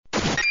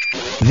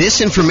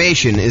This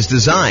information is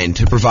designed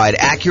to provide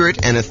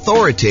accurate and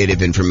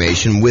authoritative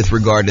information with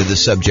regard to the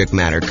subject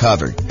matter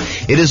covered.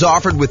 It is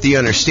offered with the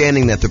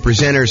understanding that the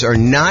presenters are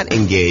not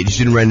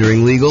engaged in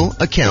rendering legal,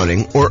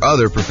 accounting, or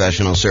other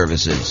professional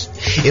services.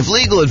 If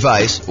legal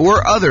advice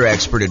or other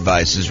expert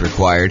advice is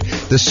required,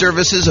 the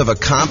services of a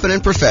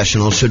competent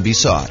professional should be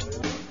sought.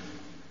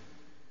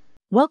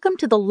 Welcome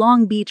to the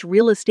Long Beach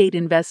Real Estate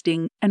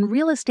Investing and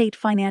Real Estate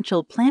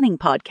Financial Planning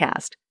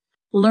Podcast.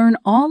 Learn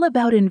all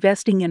about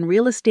investing in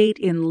real estate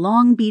in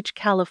Long Beach,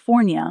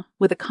 California,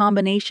 with a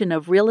combination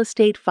of real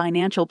estate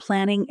financial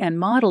planning and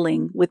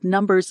modeling with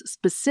numbers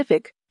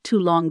specific to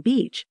Long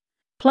Beach,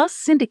 plus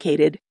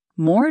syndicated,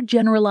 more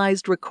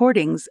generalized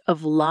recordings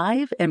of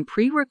live and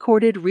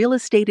pre-recorded real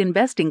estate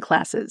investing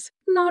classes,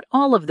 not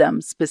all of them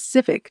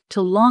specific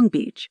to Long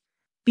Beach.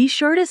 Be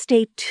sure to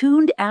stay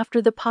tuned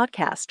after the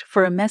podcast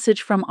for a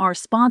message from our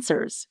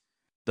sponsors.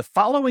 The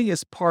following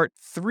is part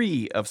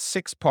 3 of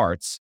 6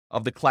 parts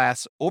of the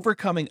class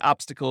Overcoming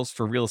Obstacles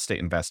for Real Estate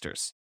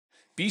Investors.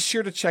 Be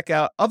sure to check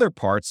out other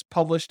parts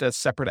published as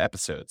separate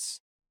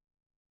episodes.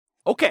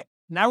 Okay,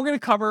 now we're going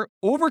to cover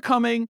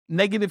overcoming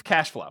negative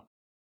cash flow.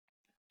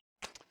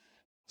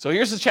 So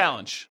here's the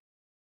challenge.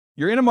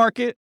 You're in a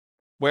market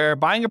where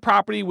buying a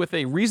property with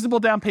a reasonable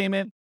down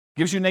payment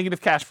gives you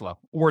negative cash flow,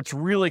 or it's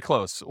really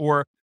close,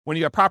 or when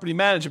you have property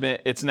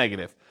management, it's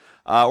negative.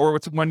 Or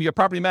when you have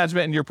property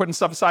management and you're putting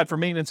stuff aside for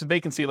maintenance and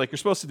vacancy like you're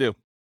supposed to do,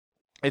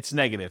 it's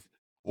negative.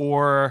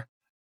 Or,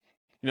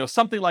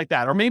 something like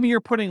that. Or maybe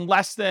you're putting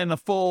less than a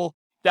full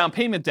down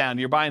payment down.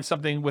 You're buying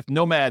something with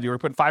Nomad. You were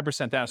putting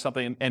 5% down or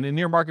something. And in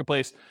your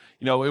marketplace,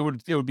 it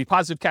would be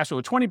positive cash flow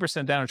with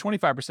 20% down or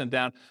 25%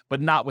 down,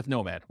 but not with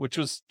Nomad, which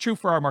was true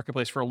for our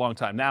marketplace for a long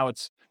time. Now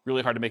it's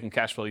really hard to make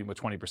cash flow even with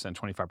 20%,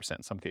 25%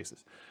 in some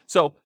cases.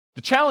 So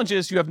the challenge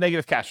is you have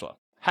negative cash flow.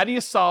 How do you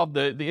solve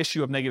the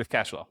issue of negative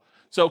cash flow?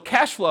 So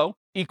cash flow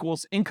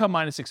equals income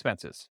minus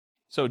expenses.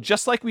 So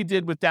just like we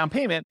did with down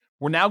payment,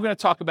 we're now going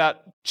to talk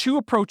about 2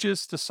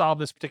 approaches to solve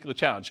this particular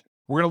challenge.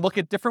 We're going to look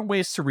at different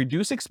ways to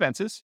reduce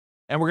expenses,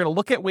 and we're going to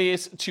look at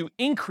ways to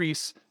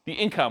increase the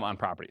income on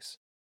properties.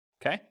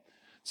 Okay?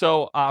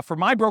 So for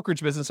my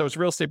brokerage business, I was a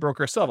real estate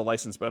broker. I still have a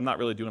license, but I'm not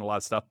really doing a lot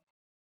of stuff.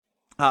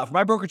 For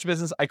my brokerage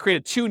business, I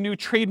created 2 new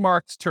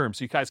trademarked terms.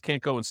 So you guys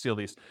can't go and steal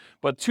these.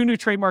 But 2 new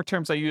trademark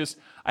terms I used.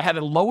 I had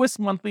a lowest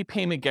monthly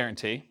payment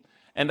guarantee,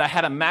 and I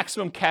had a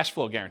maximum cash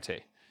flow guarantee.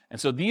 And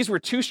so these were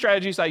 2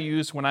 strategies I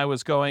used when I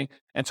was going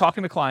and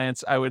talking to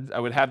clients. I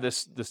would have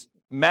this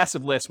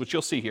massive list, which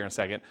you'll see here in a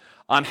second,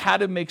 on how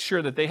to make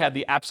sure that they had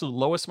the absolute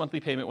lowest monthly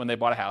payment when they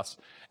bought a house.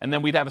 And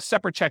then we'd have a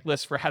separate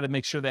checklist for how to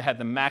make sure they had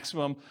the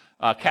maximum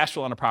cash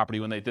flow on a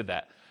property when they did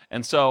that.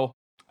 And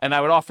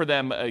I would offer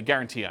them a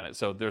guarantee on it.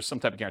 So there's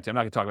some type of guarantee. I'm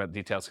not going to talk about the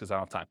details because I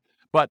don't have time.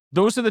 But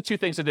those are the 2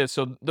 things I did.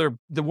 So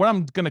what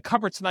I'm going to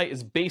cover tonight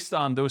is based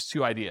on those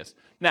 2 ideas.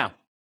 Now,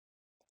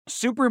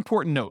 super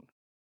important note.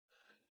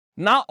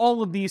 Not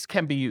all of these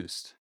can be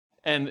used.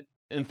 And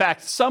in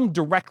fact, some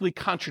directly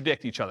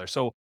contradict each other.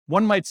 So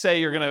one might say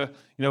you're going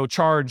to,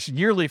 charge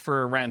yearly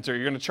for a rent, or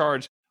you're going to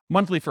charge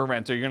monthly for a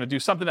rent, or you're going to do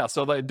something else.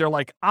 So they're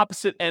like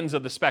opposite ends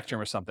of the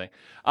spectrum or something.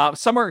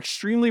 Some are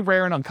extremely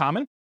rare and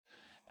uncommon.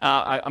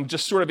 I'm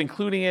just sort of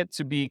including it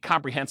to be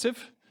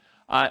comprehensive.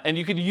 And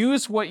you can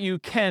use what you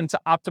can to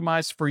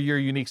optimize for your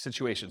unique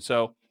situation.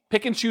 So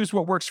pick and choose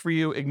what works for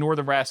you, ignore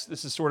the rest.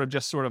 This is sort of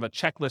a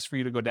checklist for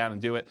you to go down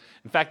and do it.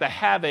 In fact, I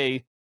have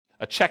a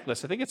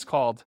checklist. I think it's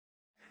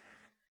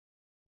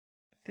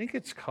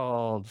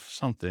called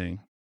something.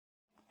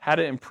 How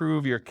to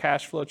improve your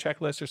cash flow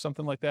checklist or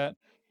something like that.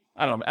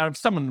 I don't know.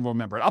 Someone will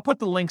remember it. I'll put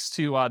the links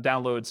to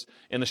downloads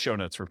in the show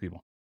notes for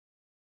people.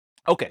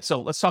 Okay,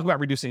 so let's talk about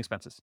reducing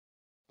expenses.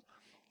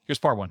 Here's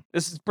part 1.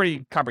 This is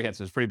pretty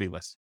comprehensive. It's a pretty big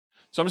list.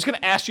 So I'm just going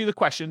to ask you the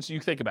questions. You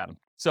think about them.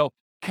 So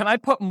can I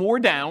put more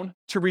down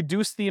to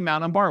reduce the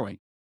amount I'm borrowing?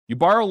 You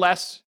borrow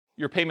less,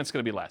 your payment's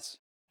going to be less.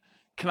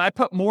 Can I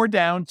put more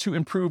down to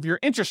improve your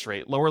interest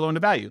rate, lower loan to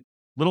value?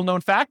 Little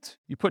known fact,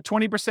 you put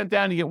 20%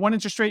 down, you get one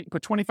interest rate. You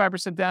put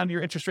 25% down,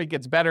 your interest rate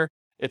gets better.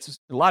 It's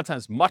a lot of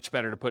times much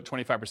better to put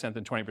 25%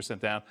 than 20%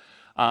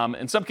 down.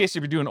 In some cases,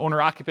 if you're doing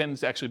owner-occupant,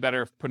 it's actually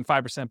better putting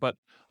 5%, but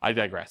I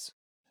digress.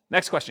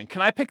 Next question,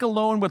 can I pick a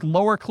loan with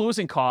lower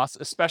closing costs,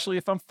 especially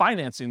if I'm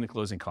financing the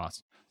closing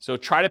costs? So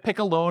try to pick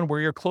a loan where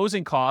your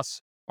closing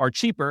costs are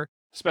cheaper,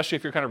 especially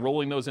if you're kind of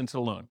rolling those into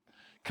the loan.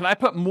 Can I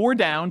put more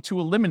down to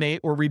eliminate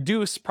or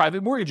reduce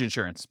private mortgage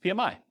insurance,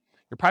 PMI?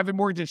 Your private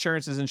mortgage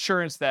insurance is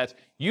insurance that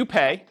you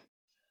pay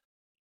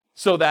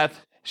so that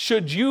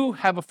should you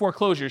have a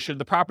foreclosure, should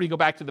the property go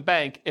back to the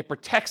bank, it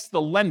protects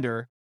the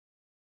lender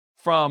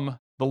from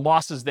the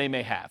losses they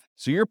may have.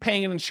 So you're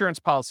paying an insurance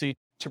policy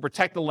to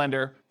protect the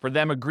lender for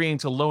them agreeing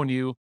to loan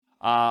you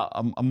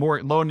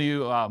more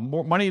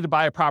money to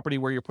buy a property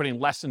where you're putting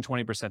less than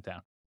 20%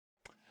 down.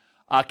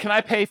 Can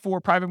I pay for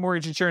private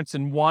mortgage insurance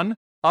in one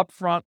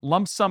upfront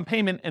lump sum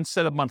payment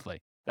instead of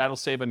monthly? That'll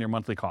save on your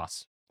monthly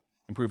costs,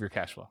 improve your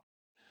cash flow.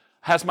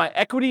 Has my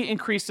equity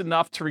increased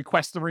enough to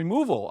request the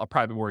removal of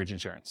private mortgage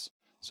insurance?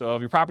 So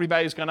if your property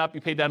value has gone up,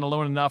 you paid down the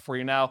loan enough where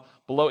you're now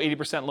below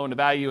 80% loan to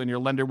value, and your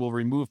lender will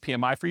remove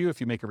PMI for you if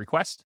you make a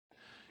request.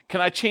 Can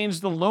I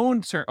change the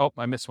loan term? Oh,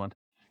 I missed one.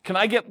 Can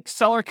I get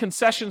seller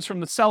concessions from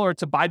the seller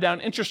to buy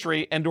down interest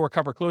rate and or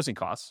cover closing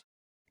costs?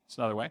 That's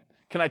another way.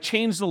 Can I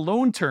change the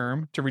loan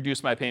term to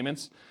reduce my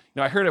payments?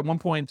 I heard at one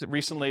point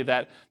recently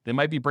that they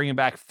might be bringing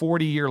back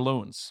 40-year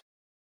loans.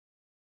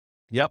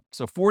 Yep,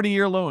 so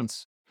 40-year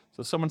loans.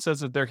 So someone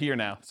says that they're here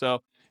now.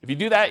 So if you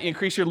do that, you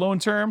increase your loan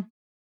term,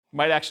 you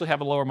might actually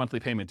have a lower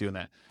monthly payment doing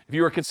that. If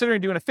you were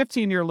considering doing a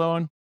 15-year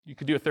loan, you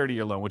could do a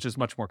 30-year loan, which is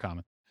much more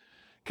common.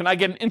 Can I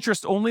get an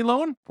interest-only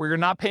loan where you're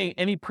not paying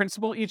any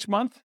principal each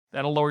month?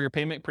 That'll lower your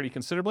payment pretty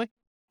considerably.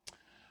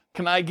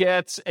 Can I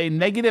get a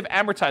negative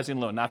amortizing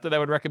loan? Not that I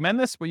would recommend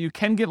this, but you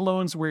can get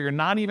loans where you're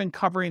not even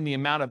covering the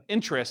amount of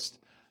interest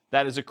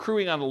that is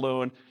accruing on the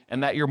loan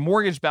and that your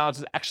mortgage balance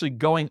is actually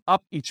going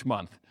up each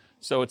month.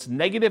 So it's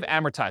negative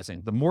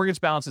amortizing. The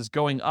mortgage balance is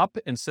going up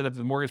instead of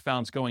the mortgage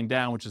balance going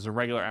down, which is a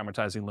regular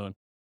amortizing loan.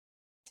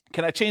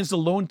 Can I change the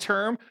loan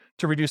term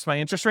to reduce my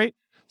interest rate?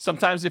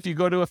 Sometimes if you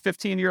go to a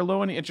 15-year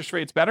loan, the interest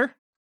rate's better.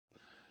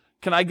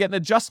 Can I get an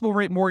adjustable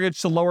rate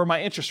mortgage to lower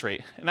my interest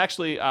rate? And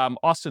actually,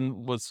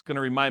 Austin was going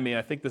to remind me, and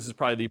I think this is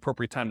probably the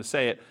appropriate time to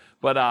say it,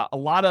 but a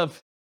lot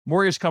of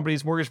mortgage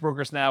companies, mortgage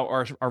brokers now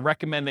are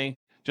recommending,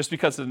 just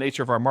because of the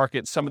nature of our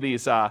market, some of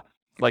these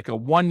like a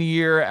 1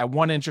 year at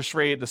one interest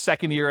rate, the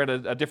second year at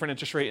a different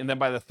interest rate, and then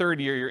by the third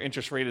year, your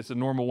interest rate is the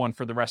normal one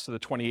for the rest of the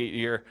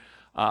 28-year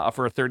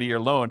for a 30-year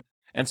loan.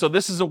 And so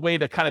this is a way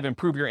to kind of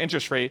improve your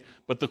interest rate.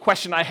 But the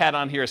question I had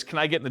on here is, can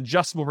I get an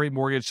adjustable rate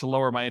mortgage to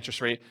lower my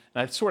interest rate?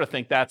 And I sort of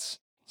think that's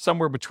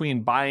somewhere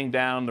between buying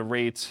down the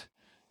rate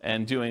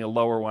and doing a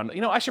lower one.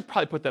 I should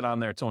probably put that on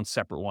there, its own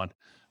separate one.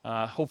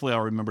 Hopefully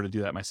I'll remember to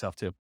do that myself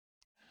too.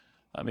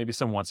 Maybe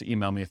someone wants to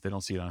email me if they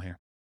don't see it on here.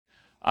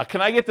 Can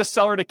I get the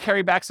seller to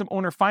carry back some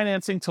owner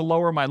financing to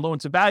lower my loan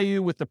to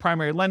value with the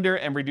primary lender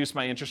and reduce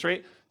my interest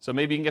rate? So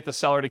maybe you can get the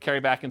seller to carry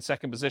back in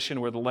second position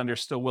where the lender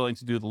is still willing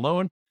to do the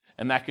loan,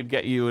 and that could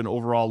get you an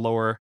overall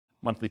lower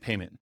monthly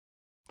payment.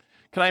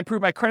 Can I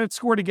improve my credit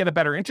score to get a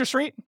better interest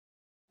rate?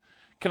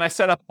 Can I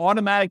set up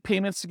automatic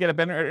payments to get a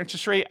better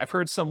interest rate? I've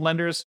heard some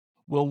lenders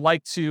will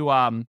like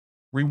to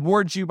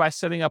reward you by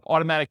setting up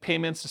automatic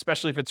payments,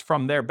 especially if it's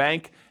from their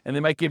bank, and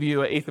they might give you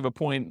 1/8 of a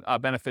point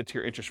benefit to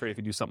your interest rate if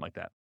you do something like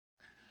that.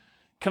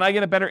 Can I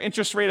get a better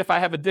interest rate if I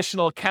have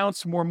additional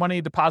accounts, more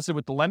money deposited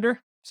with the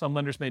lender? Some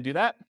lenders may do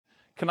that.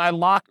 Can I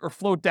lock or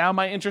float down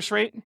my interest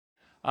rate?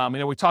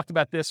 We talked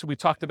about this. We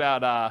talked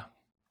about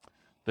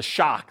the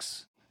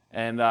shocks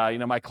and,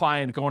 my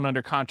client going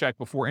under contract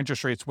before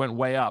interest rates went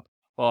way up.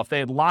 Well, if they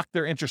had locked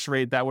their interest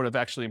rate, that would have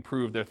actually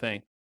improved their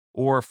thing.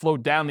 Or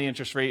float down the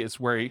interest rate is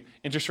where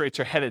interest rates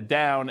are headed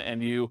down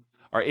and you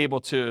are able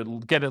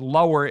to get it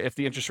lower if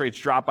the interest rates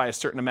drop by a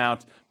certain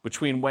amount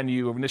between when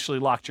you initially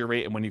locked your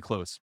rate and when you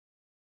close.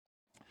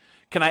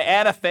 Can I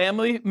add a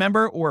family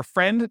member or a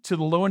friend to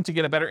the loan to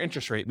get a better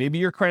interest rate? Maybe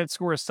your credit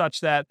score is such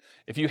that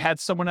if you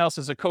had someone else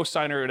as a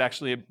co-signer, it would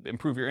actually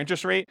improve your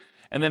interest rate.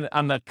 And then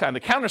on the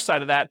counter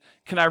side of that,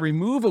 can I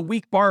remove a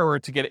weak borrower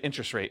to get an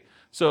interest rate?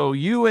 So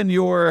you and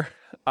your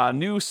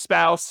new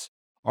spouse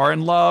are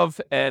in love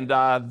and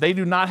they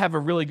do not have a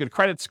really good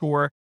credit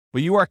score,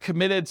 but you are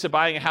committed to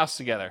buying a house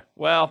together.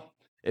 Well,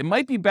 it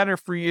might be better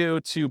for you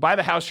to buy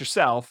the house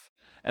yourself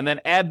and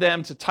then add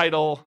them to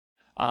title.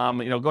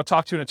 Go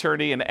talk to an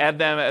attorney and add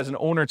them as an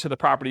owner to the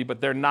property, but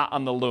they're not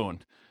on the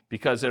loan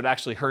because it would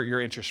actually hurt your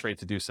interest rate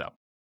to do so.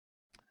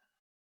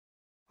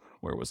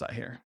 Where was I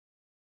here?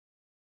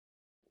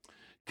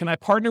 Can I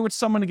partner with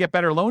someone to get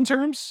better loan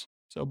terms?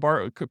 So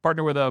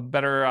partner with a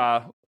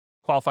better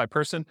qualified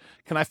person.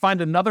 Can I find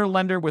another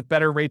lender with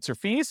better rates or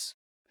fees?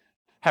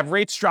 Have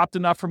rates dropped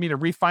enough for me to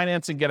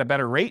refinance and get a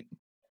better rate?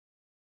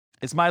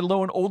 Is my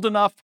loan old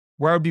enough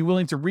where I would be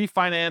willing to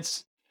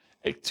refinance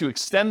to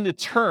extend the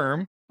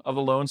term of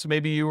the loan? So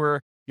maybe you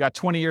got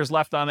 20 years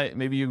left on it.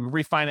 Maybe you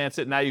refinance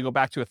it. Now you go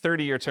back to a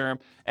 30-year term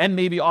and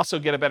maybe also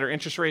get a better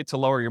interest rate to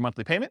lower your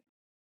monthly payment.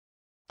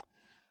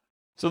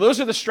 So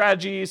those are the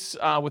strategies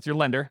with your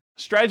lender.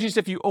 Strategies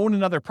if you own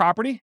another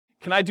property.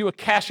 Can I do a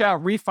cash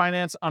out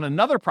refinance on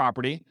another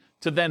property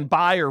to then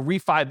buy or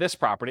refi this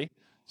property?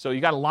 So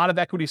you got a lot of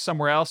equity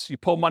somewhere else. You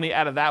pull money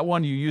out of that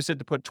one. You use it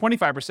to put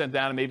 25%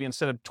 down and maybe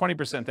instead of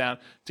 20% down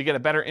to get a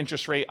better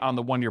interest rate on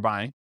the one you're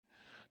buying.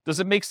 Does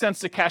it make sense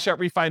to cash out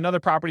refi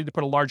another property to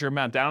put a larger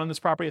amount down on this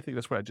property? I think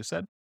that's what I just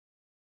said.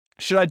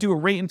 Should I do a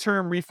rate and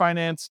term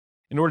refinance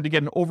in order to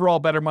get an overall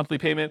better monthly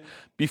payment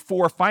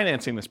before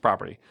financing this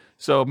property?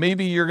 So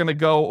maybe you're going to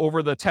go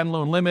over the 10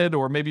 loan limit,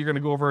 or maybe you're going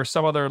to go over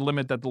some other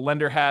limit that the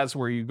lender has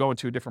where you go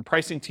into a different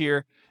pricing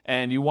tier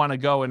and you want to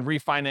go and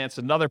refinance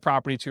another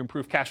property to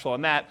improve cash flow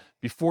on that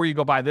before you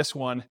go buy this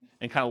one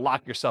and kind of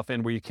lock yourself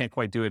in where you can't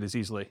quite do it as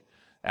easily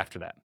after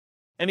that.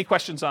 Any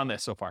questions on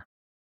this so far?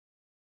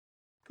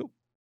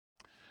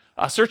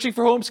 Searching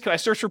for homes, can I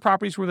search for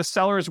properties where the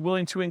seller is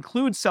willing to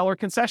include seller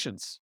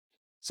concessions?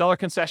 Seller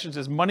concessions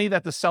is money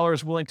that the seller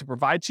is willing to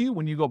provide to you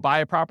when you go buy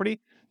a property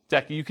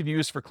that you could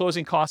use for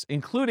closing costs,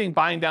 including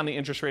buying down the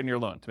interest rate in your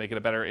loan to make it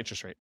a better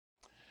interest rate.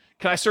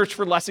 Can I search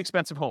for less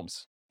expensive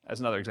homes, as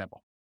another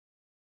example?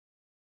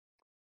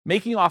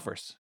 Making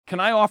offers. Can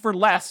I offer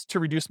less to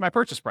reduce my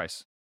purchase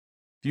price?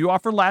 If you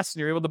offer less and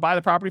you're able to buy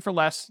the property for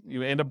less,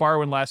 you end up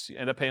borrowing less, you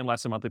end up paying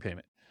less a monthly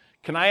payment.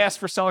 Can I ask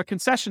for seller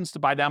concessions to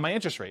buy down my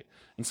interest rate?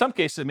 In some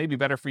cases, it may be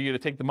better for you to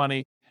take the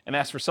money and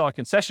ask for seller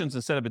concessions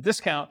instead of a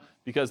discount,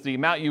 because the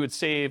amount you would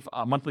save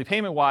monthly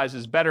payment-wise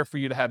is better for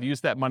you to have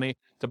used that money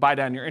to buy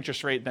down your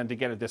interest rate than to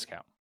get a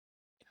discount.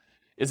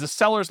 Is the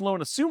seller's loan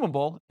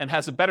assumable and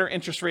has a better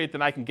interest rate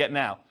than I can get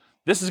now?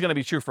 This is going to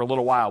be true for a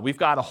little while. We've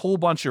got a whole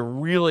bunch of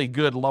really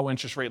good low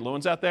interest rate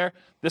loans out there.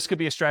 This could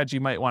be a strategy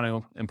you might want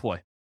to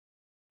employ.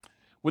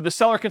 Would the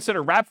seller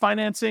consider wrap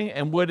financing,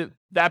 and would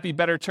that be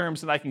better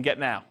terms than I can get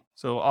now?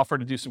 So offer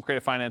to do some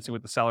creative financing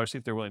with the seller, see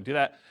if they're willing to do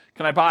that.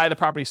 Can I buy the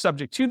property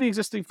subject to the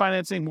existing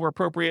financing, more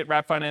appropriate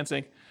wrap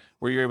financing,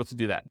 where you're able to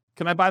do that?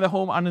 Can I buy the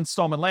home on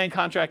installment land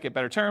contract, get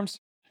better terms?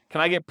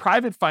 Can I get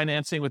private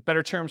financing with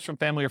better terms from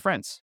family or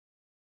friends?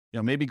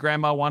 Maybe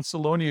grandma wants to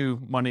loan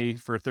you money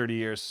for 30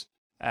 years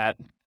at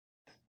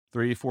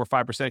 3, 4,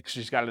 5% because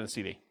she's got it in a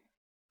CD.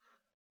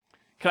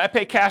 Can I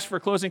pay cash for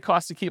closing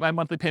costs to keep my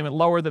monthly payment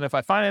lower than if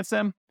I finance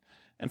them?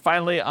 And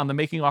finally, on the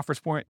making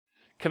offers point,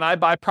 can I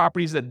buy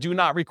properties that do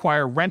not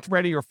require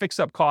rent-ready or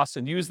fix-up costs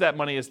and use that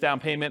money as down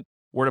payment,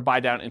 or to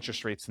buy down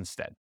interest rates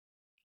instead?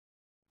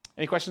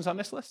 Any questions on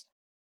this list?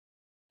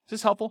 Is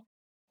this helpful?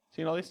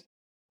 Seeing all these?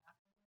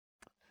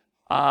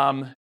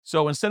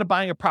 So instead of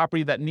buying a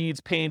property that needs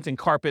paint and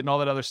carpet and all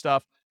that other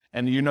stuff,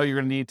 and you're going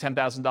to need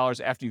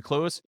 $10,000 after you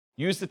close,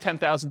 use the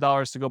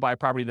 $10,000 to go buy a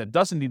property that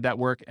doesn't need that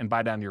work and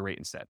buy down your rate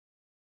instead.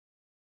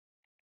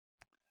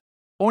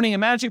 Owning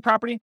and managing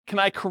property, can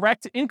I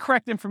correct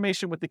incorrect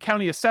information with the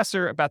county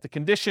assessor about the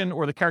condition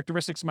or the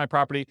characteristics of my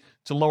property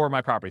to lower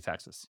my property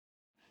taxes?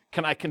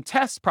 Can I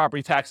contest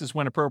property taxes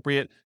when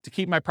appropriate to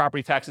keep my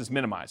property taxes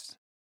minimized?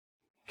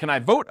 Can I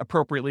vote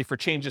appropriately for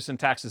changes in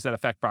taxes that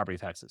affect property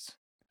taxes?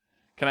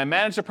 Can I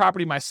manage the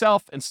property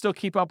myself and still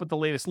keep up with the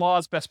latest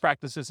laws, best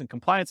practices, and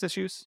compliance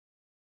issues?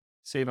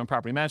 Save on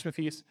property management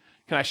fees.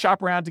 Can I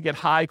shop around to get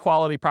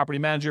high-quality property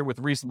manager with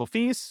reasonable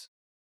fees?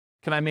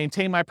 Can I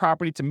maintain my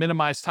property to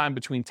minimize time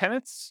between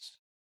tenants?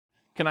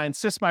 Can I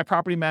insist my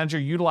property manager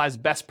utilize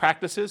best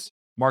practices,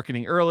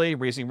 marketing early,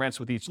 raising rents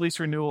with each lease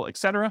renewal,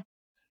 etc.?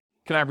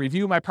 Can I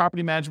review my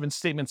property management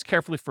statements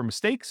carefully for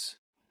mistakes?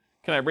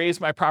 Can I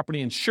raise my property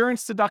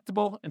insurance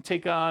deductible and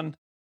take on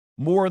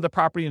more of the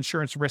property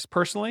insurance risk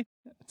personally?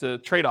 It's a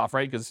trade-off,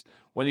 right? Because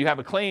when you have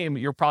a claim,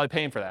 you're probably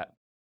paying for that.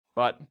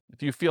 But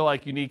if you feel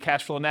like you need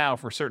cash flow now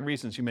for certain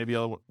reasons, you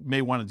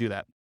may want to do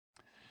that.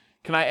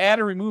 Can I add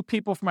or remove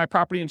people from my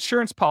property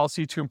insurance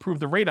policy to improve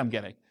the rate I'm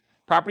getting?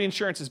 Property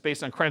insurance is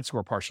based on credit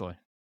score partially.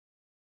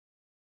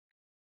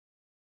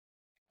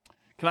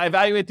 Can I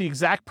evaluate the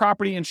exact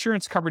property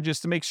insurance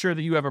coverages to make sure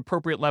that you have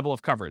appropriate level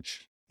of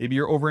coverage? Maybe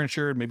you're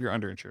overinsured, maybe you're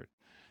underinsured.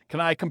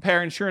 Can I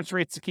compare insurance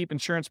rates to keep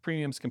insurance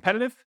premiums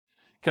competitive?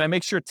 Can I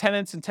make sure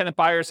tenants and tenant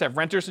buyers have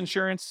renters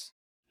insurance?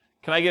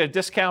 Can I get a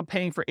discount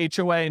paying for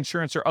HOA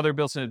insurance or other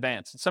bills in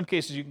advance? In some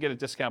cases, you can get a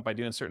discount by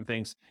doing certain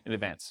things in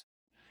advance.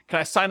 Can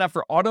I sign up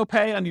for auto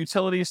pay on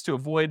utilities to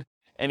avoid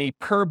any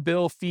per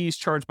bill fees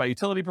charged by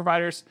utility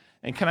providers?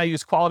 And can I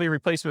use quality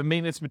replacement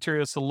maintenance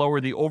materials to lower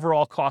the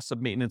overall cost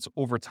of maintenance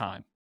over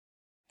time?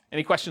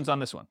 Any questions on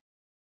this one?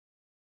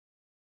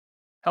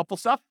 Helpful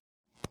stuff?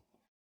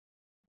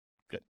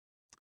 Good.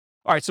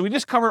 All right, so we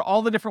just covered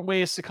all the different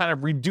ways to kind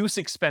of reduce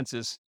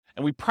expenses.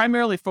 And we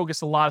primarily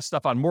focus a lot of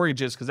stuff on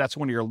mortgages because that's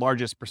one of your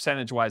largest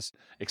percentage-wise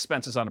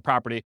expenses on a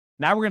property.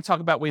 Now we're going to talk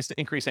about ways to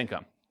increase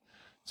income.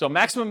 So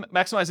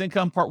maximize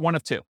income, part 1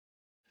 of 2.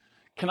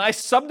 Can I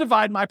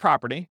subdivide my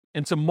property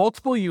into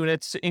multiple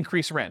units to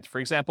increase rent? For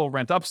example,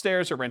 rent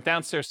upstairs or rent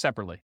downstairs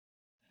separately.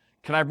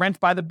 Can I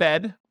rent by the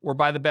bed or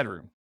by the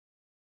bedroom?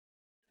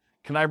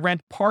 Can I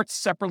rent parts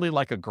separately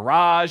like a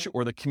garage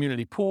or the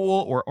community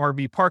pool or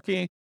RV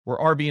parking or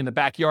RV in the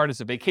backyard as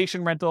a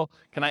vacation rental?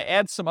 Can I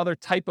add some other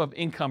type of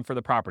income for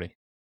the property?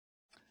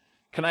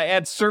 Can I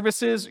add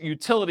services,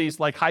 utilities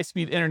like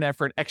high-speed internet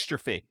for an extra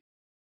fee?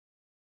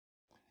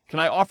 Can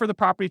I offer the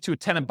property to a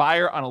tenant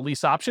buyer on a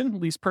lease option,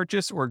 lease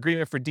purchase, or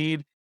agreement for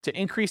deed to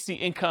increase the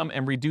income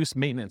and reduce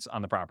maintenance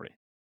on the property?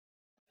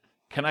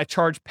 Can I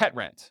charge pet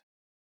rent?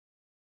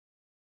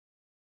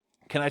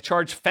 Can I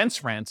charge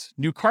fence rent,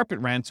 new carpet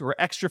rent, or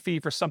extra fee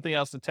for something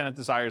else the tenant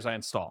desires I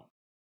install?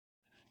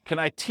 Can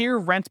I tier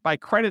rent by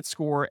credit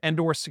score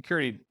and/or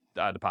security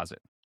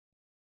deposit?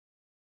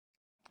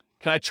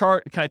 Can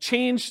I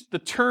change the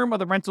term of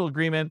the rental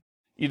agreement,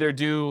 either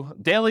do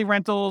daily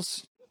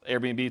rentals,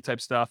 Airbnb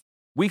type stuff,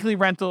 weekly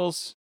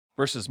rentals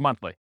versus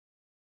monthly?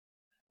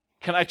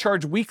 Can I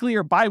charge weekly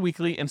or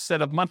biweekly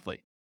instead of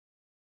monthly?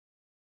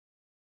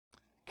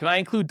 Can I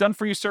include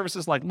done-for-you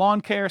services like lawn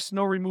care,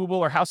 snow removal,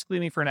 or house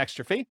cleaning for an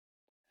extra fee?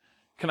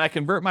 Can I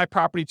convert my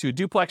property to a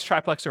duplex,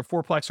 triplex, or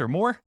fourplex or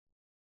more?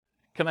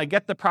 Can I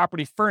get the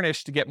property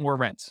furnished to get more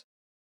rent?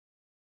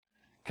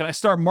 Can I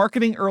start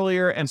marketing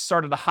earlier and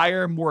start at a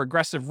higher, more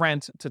aggressive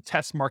rent to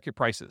test market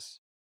prices?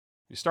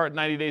 You start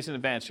 90 days in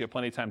advance, you have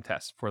plenty of time to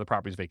test before the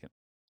property is vacant.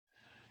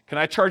 Can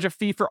I charge a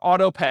fee for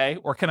auto pay,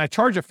 or can I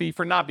charge a fee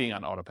for not being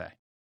on auto pay?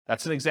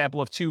 That's an example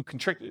of two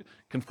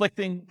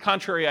conflicting,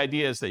 contrary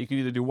ideas that you can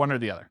either do one or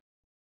the other.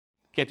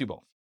 Can't do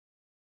both.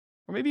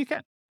 Or maybe you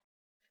can.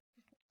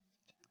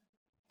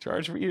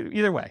 Charge for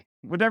either way.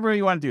 Whatever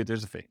you want to do,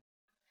 there's a fee.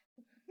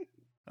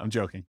 I'm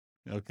joking.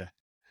 Okay.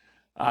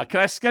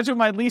 Can I schedule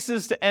my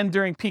leases to end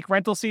during peak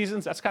rental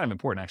seasons? That's kind of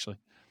important, actually.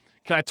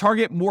 Can I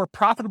target more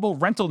profitable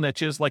rental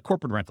niches like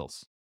corporate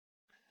rentals?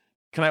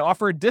 Can I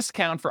offer a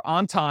discount for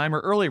on-time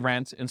or early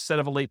rent instead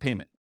of a late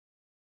payment?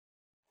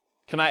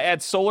 Can I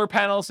add solar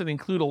panels and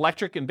include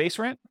electric and base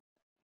rent?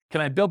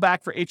 Can I bill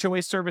back for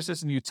HOA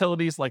services and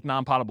utilities like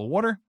non-potable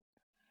water?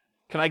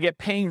 Can I get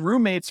paying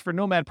roommates for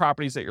nomad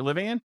properties that you're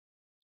living in?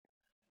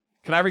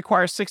 Can I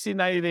require 60 to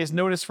 90 days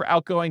notice for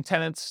outgoing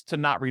tenants to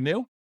not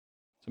renew?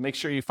 So make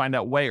sure you find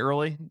out way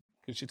early.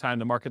 Gives you time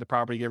to market the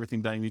property, get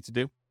everything done you need to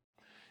do.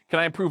 Can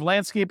I improve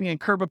landscaping and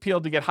curb appeal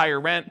to get higher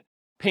rent,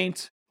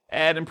 paint,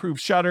 add improved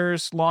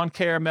shutters, lawn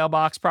care,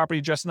 mailbox, property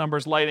address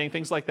numbers, lighting,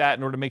 things like that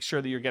in order to make sure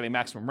that you're getting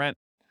maximum rent?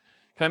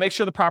 Can I make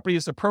sure the property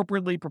is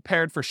appropriately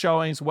prepared for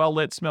showings, well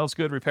lit, smells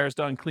good, repairs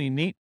done, clean,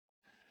 neat?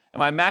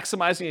 Am I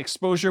maximizing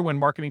exposure when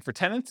marketing for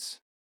tenants?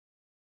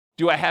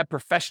 Do I have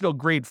professional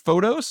grade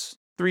photos,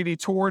 3D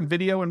tour and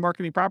video and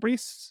marketing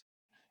properties?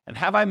 And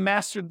have I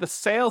mastered the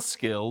sales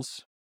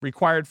skills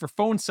required for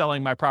phone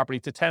selling my property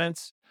to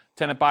tenants,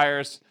 tenant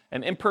buyers,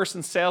 and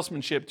in-person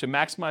salesmanship to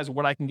maximize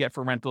what I can get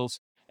for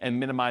rentals and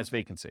minimize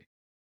vacancy?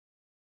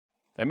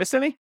 Did I miss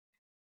any?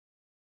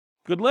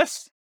 Good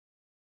list?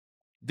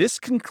 This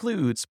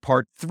concludes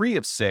part 3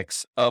 of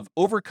 6 of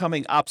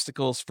Overcoming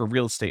Obstacles for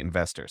Real Estate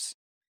Investors.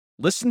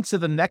 Listen to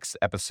the next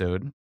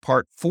episode,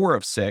 part 4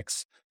 of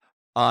 6,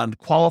 on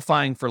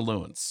qualifying for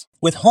loans.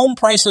 With home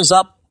prices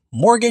up,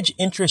 mortgage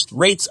interest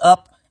rates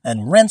up,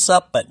 and rents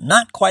up, but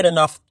not quite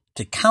enough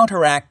to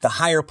counteract the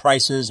higher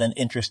prices and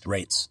interest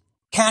rates.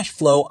 Cash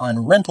flow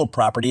on rental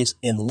properties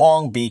in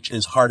Long Beach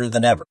is harder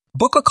than ever.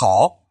 Book a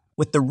call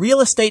with the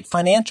Real Estate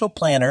Financial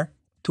Planner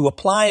to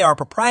apply our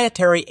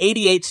proprietary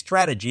 88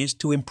 strategies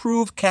to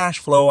improve cash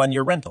flow on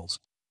your rentals.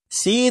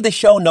 See the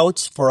show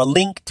notes for a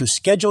link to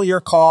schedule your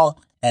call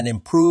and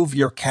improve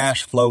your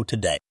cash flow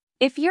today.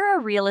 If you're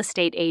a real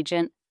estate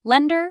agent,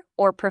 lender,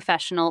 or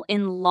professional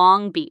in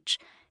Long Beach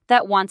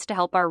that wants to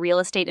help our real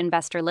estate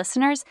investor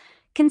listeners,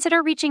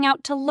 consider reaching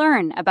out to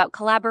learn about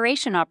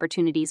collaboration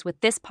opportunities with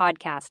this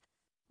podcast.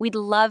 We'd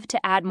love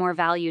to add more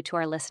value to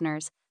our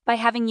listeners by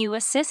having you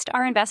assist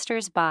our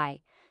investors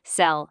buy,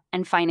 sell,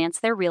 and finance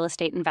their real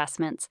estate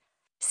investments.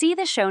 See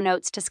the show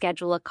notes to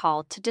schedule a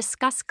call to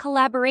discuss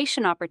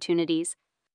collaboration opportunities